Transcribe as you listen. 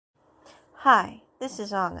Hi, this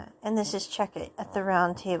is Anna, and this is Check It at the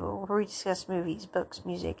Round Table, where we discuss movies, books,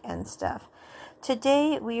 music, and stuff.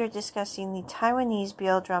 Today, we are discussing the Taiwanese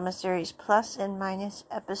BL drama series Plus and Minus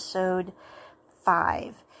episode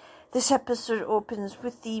 5. This episode opens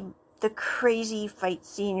with the crazy fight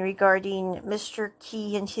scene regarding Mr.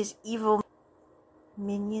 Key and his evil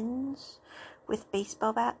minions with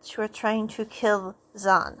baseball bats who are trying to kill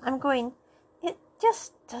Zan. It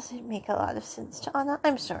just doesn't make a lot of sense to Anna.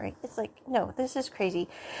 I'm sorry. It's like, no, this is crazy.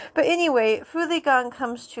 But anyway, Fu Ligang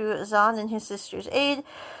comes to Zan and his sister's aid.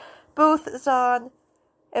 Both Zan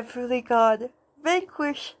and Fu Ligang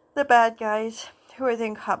vanquish the bad guys, who are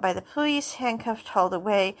then caught by the police, handcuffed, hauled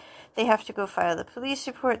away. They have to go file the police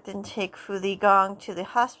report, then take Fu Ligang to the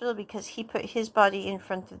hospital because he put his body in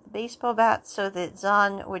front of the baseball bat so that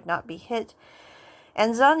Zan would not be hit.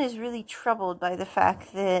 And Zan is really troubled by the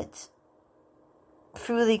fact that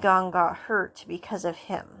Fu Ligang got hurt because of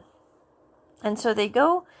him. And so they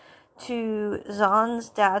go to Zan's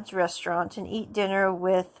dad's restaurant and eat dinner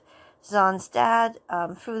with Zan's dad.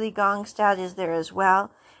 Fu Ligang's dad is there as well,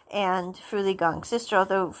 and Fu Ligang's sister,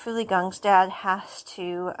 although Fu Ligang's dad has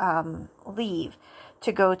to leave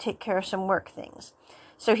to go take care of some work things.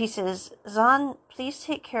 So he says, Zan, please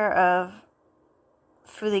take care of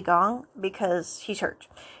Fu Ligang because he's hurt.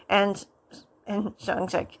 And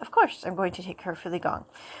Zhang's like, of course, I'm going to take care of Fu Ligang.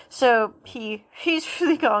 So he feeds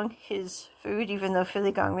Fu Ligang his food, even though Fu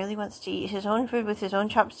Ligang really wants to eat his own food with his own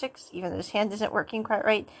chopsticks, even though his hand isn't working quite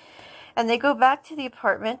right. And they go back to the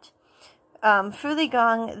apartment. Fu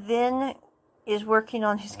Ligang then is working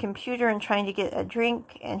on his computer and trying to get a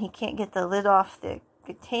drink, and he can't get the lid off the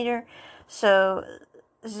container. So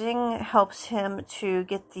Xing helps him to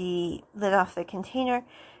get the lid off the container,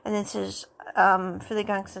 and then says, Fu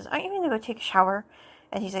Ligang says, aren't you going to go take a shower?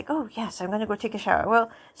 And he's like, oh, yes, I'm going to go take a shower. Well,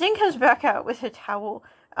 Xing comes back out with a towel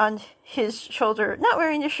on his shoulder, not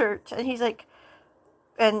wearing a shirt, and he's like,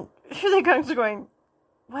 and Fu Ligang's going,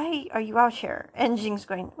 why are you out here? And Xing's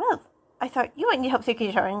going, well, I thought you might need help taking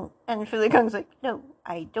a shower. And Fu Ligang's like, no,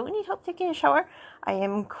 I don't need help taking a shower. I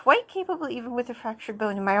am quite capable, even with a fractured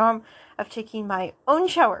bone in my arm, of taking my own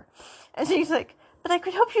shower. And Xing's like, but I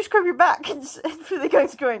could help you scrub your back. And Fu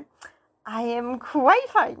Ligang's going, I am quite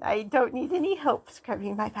fine. I don't need any help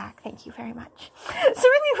scrubbing my back. Thank you very much. So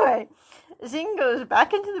anyway, Xing goes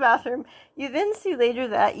back into the bathroom. You then see later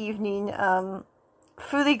that evening,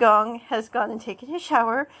 Fu Ligang has gone and taken his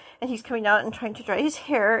shower, and he's coming out and trying to dry his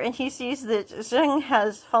hair, and he sees that Xing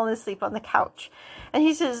has fallen asleep on the couch. And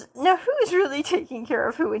he says, now who is really taking care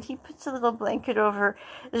of who? And he puts a little blanket over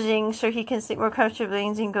Xing so he can sleep more comfortably,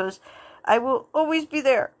 and Xing goes, I will always be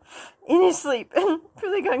there in his sleep. And Fu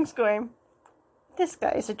Ligang's going, this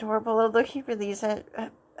guy is adorable, although he really is a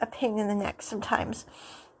pain in the neck sometimes.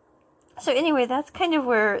 So anyway, that's kind of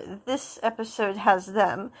where this episode has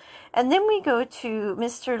them. And then we go to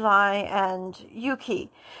Mr. Lai and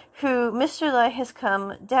Yuki, who Mr. Lai has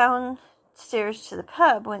come downstairs to the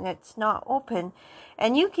pub when it's not open,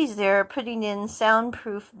 and Yuki's there putting in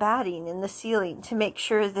soundproof batting in the ceiling to make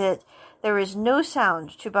sure that there is no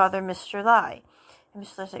sound to bother Mr. Lai. And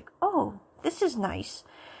Mr. Lai's like, oh, this is nice.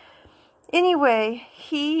 Anyway,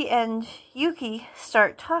 he and Yuki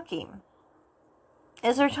start talking.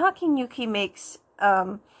 As they're talking, Yuki makes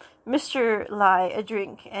Mr. Lai a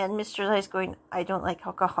drink, and Mr. Lai's going, I don't like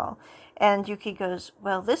alcohol. And Yuki goes,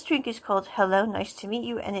 well, this drink is called Hello, Nice to Meet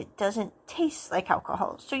You, and it doesn't taste like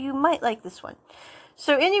alcohol, so you might like this one.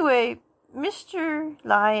 So anyway, Mr.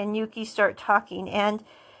 Lai and Yuki start talking, and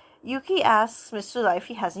Yuki asks Mr. Lai if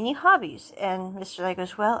he has any hobbies, and Mr. Lai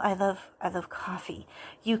goes, well, I love coffee.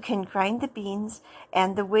 You can grind the beans,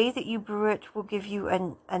 and the way that you brew it will give you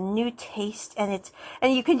a new taste, and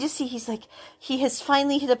you can just see he has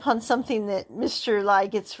finally hit upon something that Mr. Lai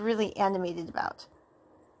gets really animated about.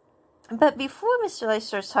 But before Mr. Lai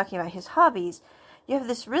starts talking about his hobbies, you have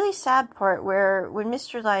this really sad part where when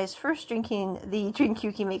Mr. Lai is first drinking the drink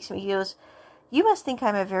Yuki makes him, he goes, you must think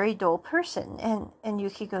I'm a very dull person. And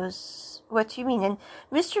Yuki goes, what do you mean? And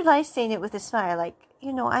Mr. Lai saying it with a smile, like,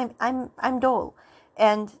 I'm dull.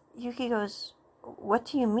 And Yuki goes, what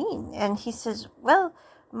do you mean? And he says, well,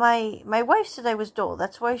 my wife said I was dull.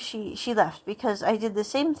 That's why she left, because I did the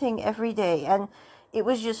same thing every day, and it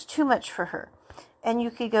was just too much for her. And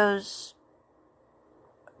Yuki goes,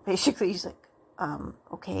 basically, he's like,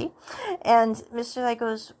 okay. And Mr. Lai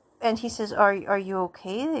goes, and he says, are you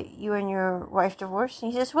okay that you and your wife divorced?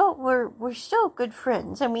 And he says, well, we're still good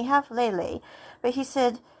friends, and we have Lele. But he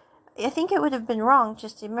said, I think it would have been wrong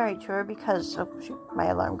just to marry to her because, oh shoot, my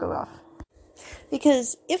alarm go off.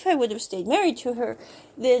 Because if I would have stayed married to her,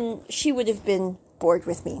 then she would have been bored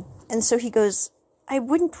with me. And so he goes, I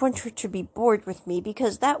wouldn't want her to be bored with me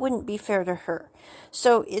because that wouldn't be fair to her.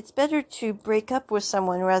 So it's better to break up with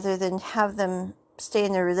someone rather than have them stay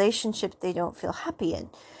in a relationship they don't feel happy in.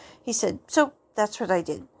 He said, so that's what I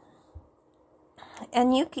did.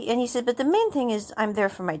 And he said, but the main thing is I'm there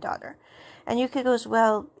for my daughter. And Yuki goes,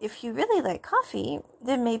 well, if you really like coffee,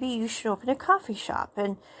 then maybe you should open a coffee shop.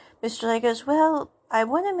 And Mr. Lai goes, well, I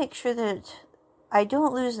want to make sure that I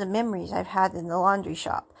don't lose the memories I've had in the laundry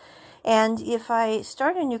shop. And if I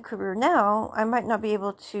start a new career now, I might not be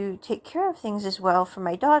able to take care of things as well for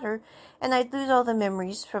my daughter, and I'd lose all the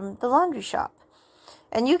memories from the laundry shop.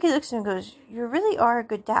 And Yuki looks at him and goes, you really are a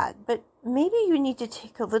good dad, but maybe you need to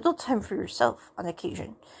take a little time for yourself on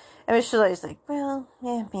occasion. And Mr. Lai is like, well,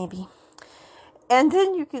 yeah, maybe. And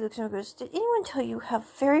then Yuki looks at him and goes, did anyone tell you have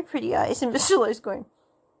very pretty eyes? And Mr. Lai is going,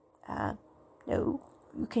 no,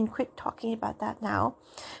 you can quit talking about that now.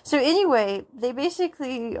 So anyway, they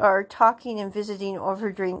basically are talking and visiting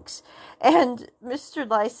over drinks. And Mr.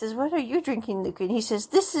 Lai says, what are you drinking, Luke? And he says,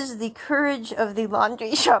 this is the courage of the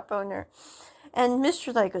laundry shop owner. And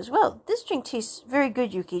Mr. Lai goes, well, this drink tastes very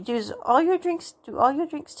good, Yuki. Do all your drinks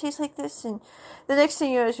taste like this? And the next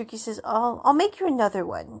thing you know, Yuki says, I'll make you another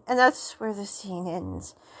one. And that's where the scene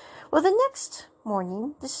ends. Well, the next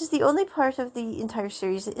morning, this is the only part of the entire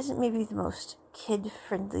series that isn't maybe the most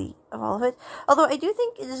kid-friendly of all of it. Although I do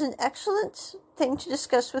think it is an excellent thing to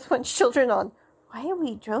discuss with one's children on why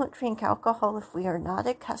we don't drink alcohol if we are not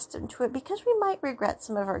accustomed to it, because we might regret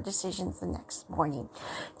some of our decisions the next morning.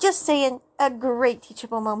 Just saying, a great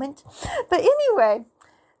teachable moment. But anyway,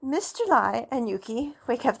 Mr. Lai and Yuki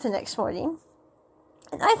wake up the next morning.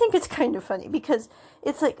 And I think it's kind of funny because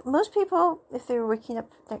it's like most people, if they were waking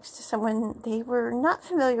up next to someone they were not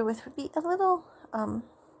familiar with, would be a little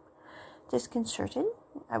disconcerted,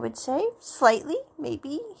 I would say. Slightly,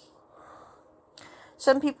 maybe.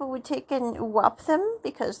 Some people would take and whop them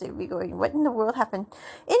because they'd be going, what in the world happened?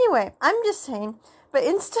 Anyway, I'm just saying. But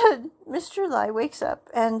instead, Mr. Lai wakes up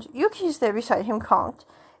and Yuki's there beside him, conked.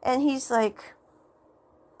 And he's like,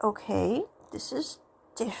 okay, this is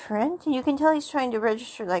different. And you can tell he's trying to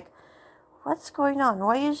register, like, what's going on?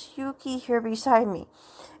 Why is Yuki here beside me?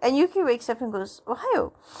 And Yuki wakes up and goes,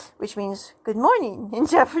 Ohayo, which means good morning in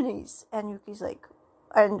Japanese. And Yuki's like,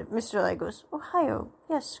 and Mr. Lai goes, Ohayo,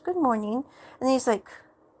 yes, good morning. And he's like,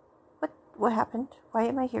 what happened? Why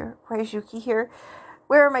am I here? Why is Yuki here?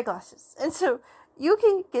 Where are my glasses? And so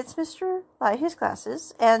Yuki gets Mr. Lai his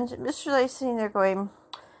glasses, and Mr. Lai is sitting there going,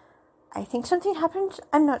 I think something happened.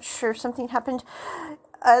 I'm not sure something happened.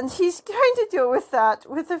 And he's trying to deal with that,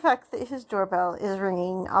 with the fact that his doorbell is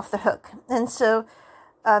ringing off the hook. And so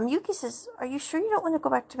Yuki says, are you sure you don't want to go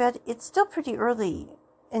back to bed? It's still pretty early.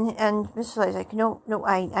 And Mr. Lai is like, no,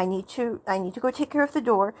 I need to go take care of the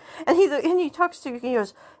door. And he talks to Yuki, he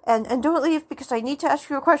goes, and don't leave because I need to ask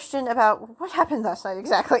you a question about what happened last night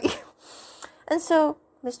exactly. And so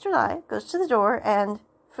Mr. Lai goes to the door, and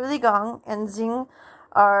Fu Ligong and Xing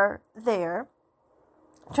are there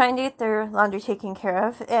trying to get their laundry taken care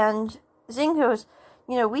of. And Xing goes,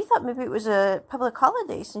 we thought maybe it was a public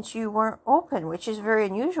holiday since you weren't open, which is very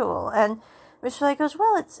unusual. And Mr. Lai goes,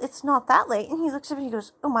 well, it's not that late. And he looks up and he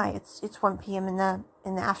goes, oh my, it's 1 p.m. in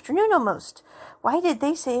the afternoon almost. Why did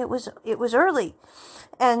they say it was early?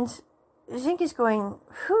 And Xing is going,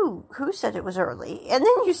 who said it was early? And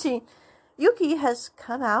then you see Yuki has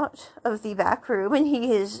come out of the back room and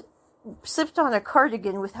he has slipped on a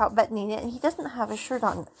cardigan without buttoning it, and he doesn't have a shirt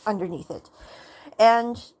on underneath it.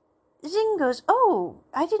 And Xing goes, oh,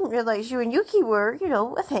 I didn't realize you and Yuki were,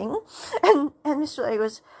 a thing. And Mr. Lai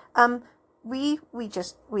goes, we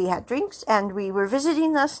had drinks and we were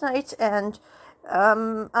visiting last night, and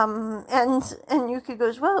Yuki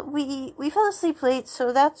goes, well, we fell asleep late,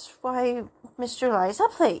 so that's why Mr. Lai's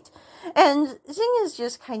up late. And Xing is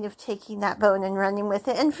just kind of taking that bone and running with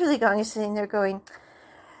it, and Fu Ligong is sitting there going,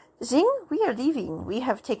 Xing, we are leaving. We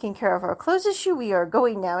have taken care of our clothes issue. We are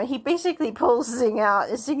going now. And he basically pulls Xing out.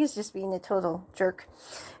 And Xing is just being a total jerk.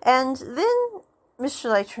 And then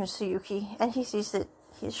Mr. Lai turns to Yuki, and he sees that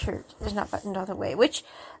his shirt is not buttoned all the way, which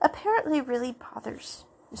apparently really bothers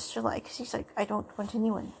Mr. Lai, because he's like, I don't want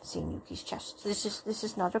anyone seeing Yuki's chest. This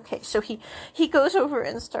is not okay. So he goes over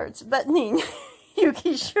and starts buttoning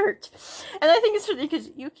Yuki's shirt. And I think it's funny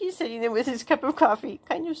because Yuki's sitting there with his cup of coffee,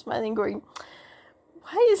 kind of smiling, going,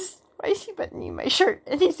 why is he buttoning my shirt?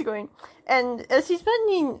 And he's going, and as he's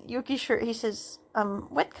buttoning Yuki's shirt, he says,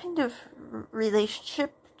 what kind of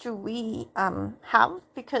relationship do we have?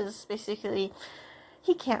 Because basically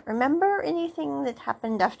he can't remember anything that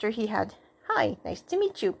happened after he had, hi, nice to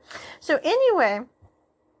meet you. So anyway,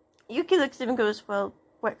 Yuki looks at him and goes, well,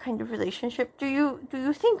 what kind of relationship do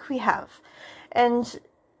you think we have? And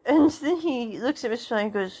then he looks at Mr. Light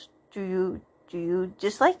and goes, do you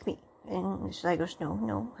dislike me? And Mr. Light goes,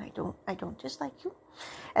 no, I don't dislike you.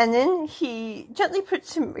 And then he gently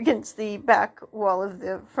puts him against the back wall of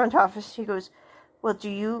the front office. He goes, well, do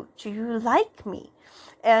you like me?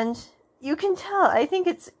 And you can tell, I think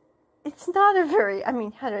it's not a very, I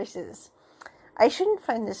mean, how do I say this? I shouldn't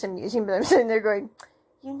find this amusing, but I'm sitting there going,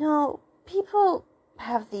 people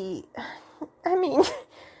have I mean,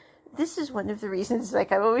 this is one of the reasons,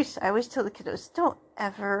 like I always tell the kiddos, don't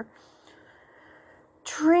ever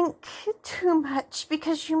drink too much,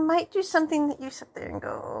 because you might do something that you sit there and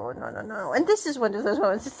go, oh, no. And this is one of those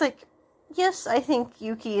moments. It's like, yes, I think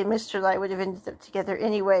Yuki and Mr. Lai would have ended up together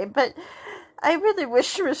anyway, but I really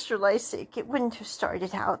wish for Mr. Lai's sake it wouldn't have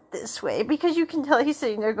started out this way, because you can tell he's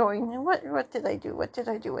sitting there going, what did I do? What did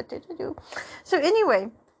I do? So anyway,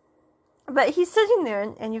 but he's sitting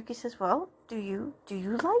there, and Yuki says, well, do you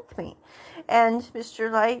like me? And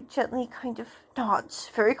Mr. Lai gently kind of nods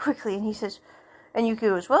very quickly, and he says, and Yuki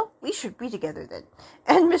goes, well, we should be together then.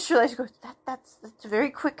 And Mr. Lai goes, that's a very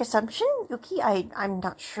quick assumption, Yuki. I'm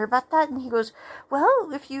not sure about that. And he goes, well,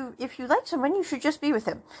 if you like someone, you should just be with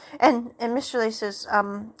him. And Mr. Lai says,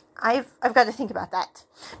 I've got to think about that,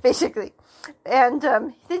 basically. And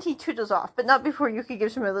then he toodles off, but not before Yuki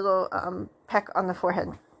gives him a little peck on the forehead.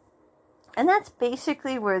 And that's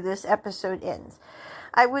basically where this episode ends.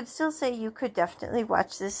 I would still say you could definitely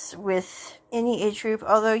watch this with any age group,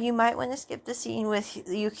 although you might want to skip the scene with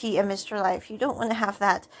Yuki and Mr. Lai if you don't want to have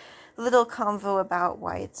that little convo about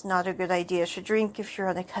why it's not a good idea to drink if you're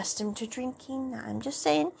unaccustomed to drinking. I'm just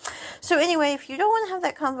saying. So anyway, if you don't want to have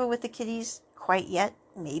that convo with the kiddies quite yet,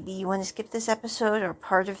 maybe you want to skip this episode or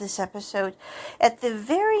part of this episode. At the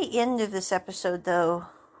very end of this episode, though,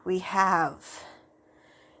 we have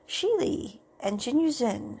Shili and Jin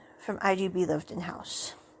Yu-zin from I Do Be Loved in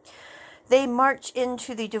House. They march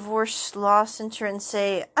into the divorce law center and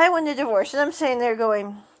say, I want a divorce. And I'm sitting there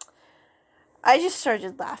going, I just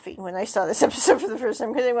started laughing when I saw this episode for the first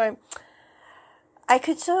time, because I'm going, I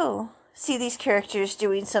could so see these characters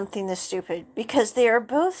doing something this stupid, because they are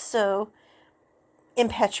both so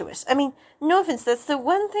impetuous. I mean, no offense, that's the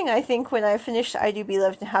one thing I think when I finished I Do Be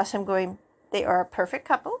Loved in House, I'm going, they are a perfect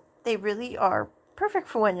couple. They really are perfect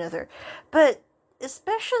for one another. But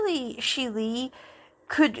especially Shili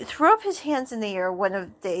could throw up his hands in the air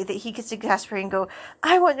one day that he gets exasperated and go,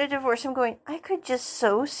 I want a divorce. I'm going, I could just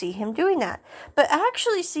so see him doing that. But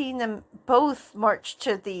actually seeing them both march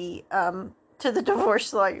to the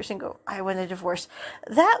divorce lawyers and go, I want a divorce,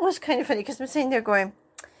 that was kind of funny, because I'm sitting there going,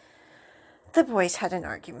 the boys had an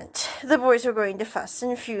argument. The boys are going to fuss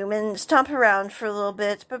and fume and stomp around for a little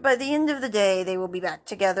bit, but by the end of the day, they will be back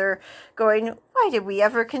together going, why did we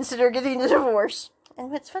ever consider getting a divorce?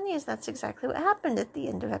 And what's funny is that's exactly what happened at the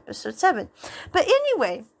end of episode 7. But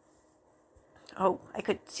anyway, I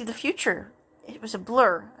could see the future. It was a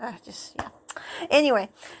blur. Anyway,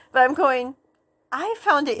 but I'm going, I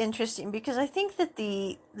found it interesting because I think that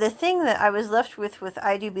the thing that I was left with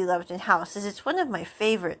I Do Be Loved in House is it's one of my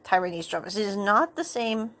favorite Taiwanese dramas. It is not the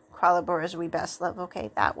same Qualibor as We Best Love,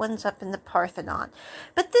 okay? That one's up in the Parthenon.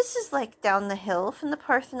 But this is like down the hill from the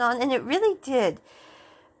Parthenon, and it really did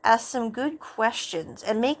ask some good questions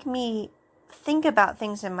and make me think about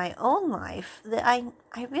things in my own life that I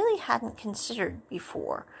really hadn't considered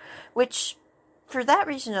before, which for that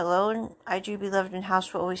reason alone, I Do Be Loved in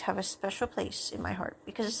House will always have a special place in my heart,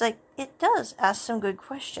 because it's like, it does ask some good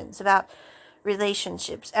questions about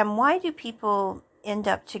relationships and why do people end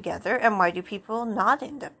up together and why do people not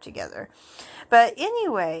end up together. But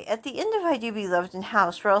anyway, at the end of I Do Be Loved in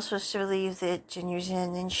House, we're also supposed to believe that Jin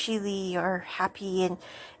Yu-zin and Shili are happy and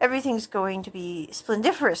everything's going to be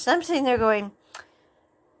splendiferous. And I'm sitting there going,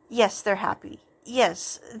 yes, they're happy.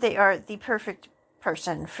 Yes, they are the perfect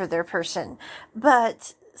person for their person,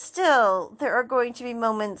 but still there are going to be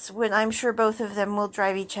moments when I'm sure both of them will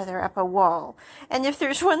drive each other up a wall. And if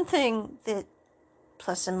there's one thing that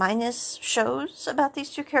Plus and Minus shows about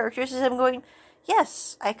these two characters, is I'm going,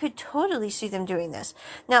 yes, I could totally see them doing this.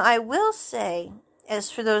 Now I will say,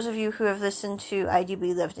 as for those of you who have listened to I Do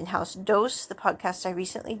Be Loved in House Dose, the podcast I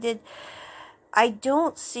recently did, I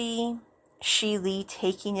don't see Shili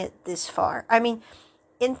taking it this far. I mean,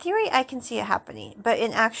 in theory, I can see it happening, but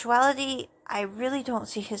in actuality, I really don't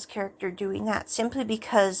see his character doing that, simply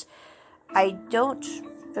because I don't...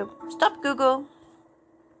 stop Google.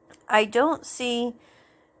 I don't see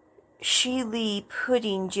Shili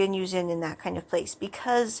putting Jin Yu-zin in that kind of place,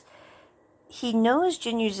 because he knows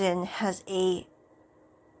Jin Yu-zin has a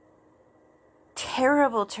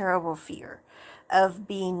terrible, terrible fear of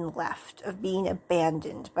being left, of being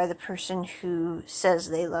abandoned by the person who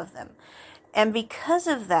says they love them. And because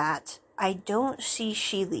of that, I don't see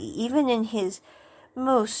Sheely, even in his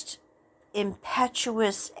most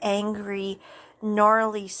impetuous, angry,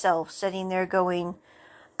 gnarly self, sitting there going,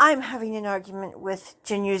 I'm having an argument with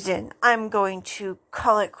Jin Yu-zin. I'm going to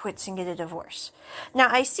call it quits and get a divorce. Now,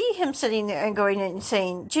 I see him sitting there and going and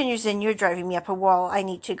saying, Jin Yu-zin, you're driving me up a wall. I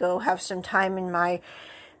need to go have some time in my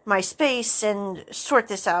space and sort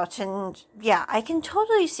this out. And yeah, I can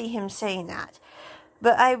totally see him saying that.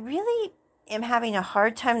 But I really am having a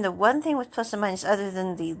hard time. The one thing with Plus and Minus, other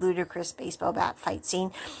than the ludicrous baseball bat fight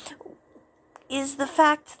scene, is the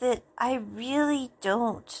fact that I really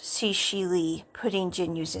don't see Sheely putting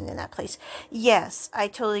Jin Yu-zin in that place. Yes, I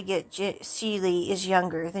totally get Sheely is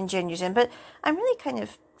younger than Jin Yu-zin, but I'm really kind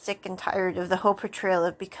of sick and tired of the whole portrayal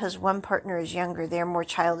of because one partner is younger, they're more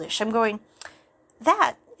childish. I'm going,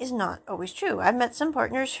 that is not always true. I've met some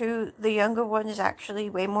partners who the younger one is actually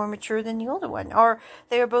way more mature than the older one, or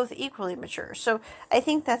they are both equally mature. So I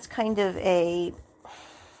think that's kind of a,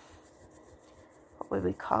 what would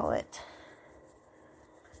we call it?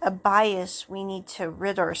 A bias we need to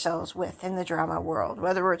rid ourselves with in the drama world,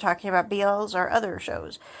 whether we're talking about BLs or other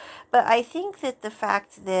shows. But I think that the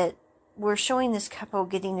fact that we're showing this couple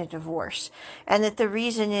getting a divorce, and that the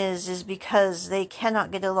reason is because they cannot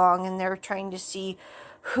get along and they're trying to see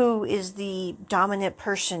who is the dominant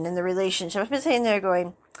person in the relationship. I've been sitting there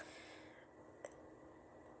going,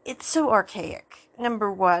 it's so archaic.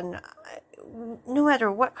 Number one, no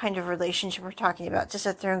matter what kind of relationship we're talking about, to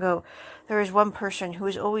sit there and go, there is one person who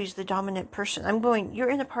is always the dominant person. I'm going, you're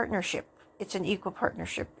in a partnership. It's an equal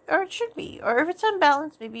partnership, or it should be. Or if it's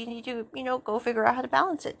unbalanced, maybe you need to, go figure out how to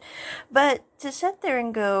balance it. But to sit there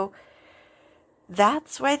and go,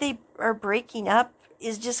 that's why they are breaking up,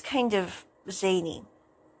 is just kind of zany.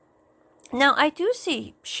 Now, I do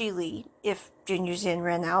see Sheely, if Jin Yu-zin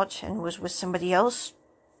ran out and was with somebody else,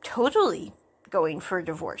 totally going for a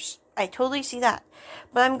divorce. I totally see that.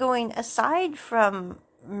 But I'm going, aside from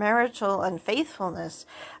marital unfaithfulness,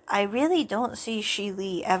 I really don't see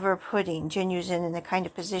Sheely ever putting Jin Yu-zin in the kind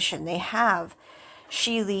of position they have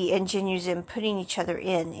Sheely and Jin Yu-zin putting each other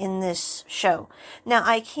in this show. Now,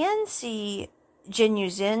 I can see Jin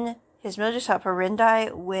Yu-zin, his modus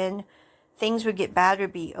operandi, when things would get bad,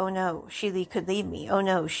 would be, oh no, Sheely could leave me. Oh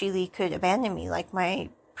no, Sheely could abandon me like my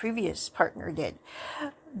previous partner did.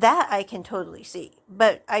 That I can totally see.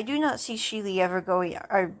 But I do not see Sheely ever going,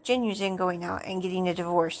 or Jin Yu-zin going out and getting a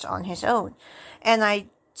divorce on his own. And I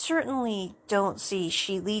certainly don't see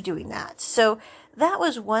Sheely doing that. So that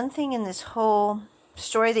was one thing in this whole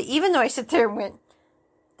story that, even though I sit there and went,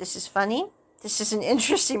 this is funny, this is an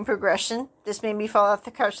interesting progression, this made me fall off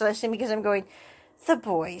the couch last night, because I'm going, the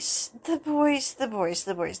boys.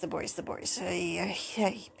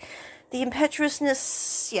 The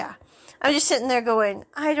impetuousness, yeah. I'm just sitting there going,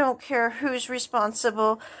 I don't care who's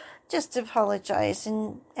responsible, just apologize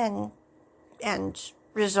and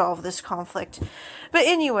resolve this conflict. But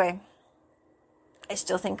anyway, I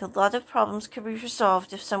still think a lot of problems could be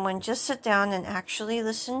resolved if someone just sat down and actually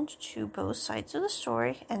listened to both sides of the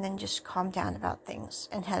story and then just calmed down about things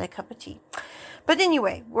and had a cup of tea. But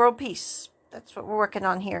anyway, world peace. That's what we're working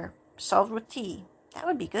on here. Solved with tea. That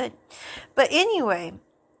would be good. But anyway,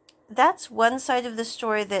 that's one side of the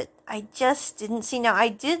story that I just didn't see. Now, I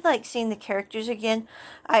did like seeing the characters again.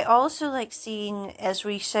 I also like seeing, as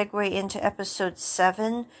we segue into episode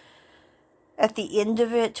 7, at the end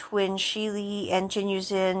of it, when Sheely and Jin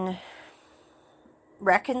Yu-zin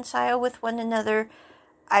reconcile with one another,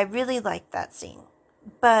 I really like that scene.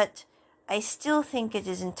 But I still think it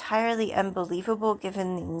is entirely unbelievable,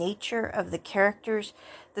 given the nature of the characters,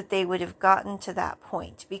 that they would have gotten to that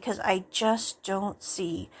point. Because I just don't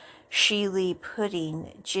see Sheely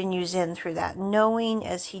putting Jin Yu-zin through that, knowing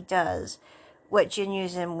as he does what Jin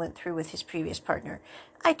Yu-zin went through with his previous partner.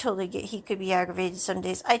 I totally get he could be aggravated some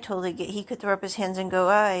days. I totally get he could throw up his hands and go,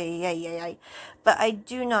 ay. But I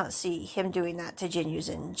do not see him doing that to Jin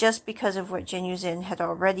Yu-zin, just because of what Jin Yu-zin had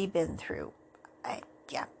already been through.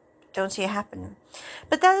 Don't see it happen.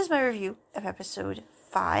 But that is my review of episode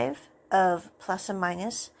 5 of Plus and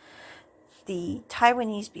Minus, the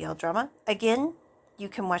Taiwanese BL drama. Again, you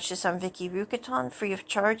can watch this on Viki Rukaton free of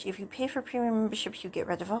charge. If you pay for premium memberships, you get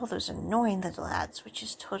rid of all those annoying little ads, which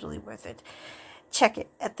is totally worth it. Check it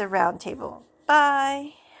at the round table.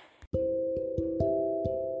 Bye.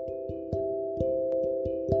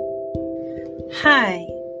 Hi,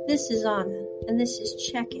 this is Anna, and this is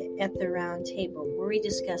Check It at the Round Table, where we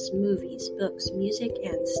discuss movies, books, music,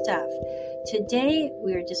 and stuff. Today,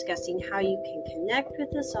 we're discussing how you can connect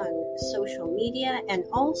with us on social media and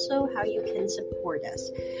also how you can support us.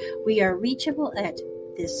 We are reachable at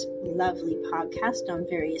this lovely podcast on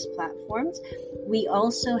various platforms. We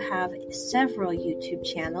also have several YouTube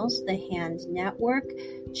channels, The Hand Network,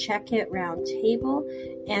 Check It Roundtable,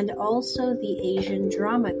 and also the Asian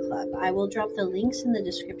Drama Club. I will drop the links in the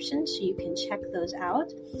description so you can check those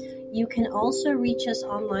out. You can also reach us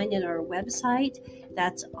online at our website.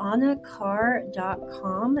 That's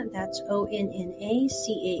onnacarr.com. That's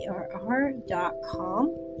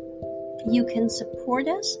ONNACARR.com. You can support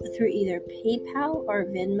us through either PayPal or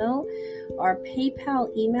Venmo. Our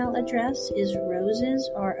PayPal email address is roses,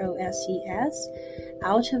 ROSES,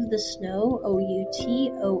 out of the snow,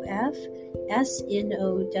 OUTOFSNOW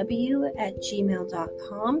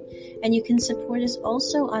 @gmail.com. And you can support us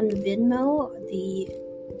also on Venmo. The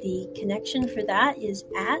connection for that is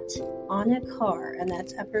at Onna Carr, and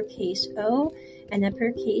that's uppercase O and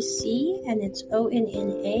uppercase C, and it's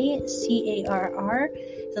ONNACARR.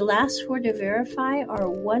 The last four to verify are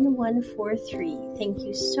 1143. Thank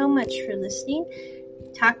you so much for listening.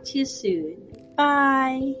 Talk to you soon.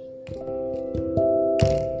 Bye.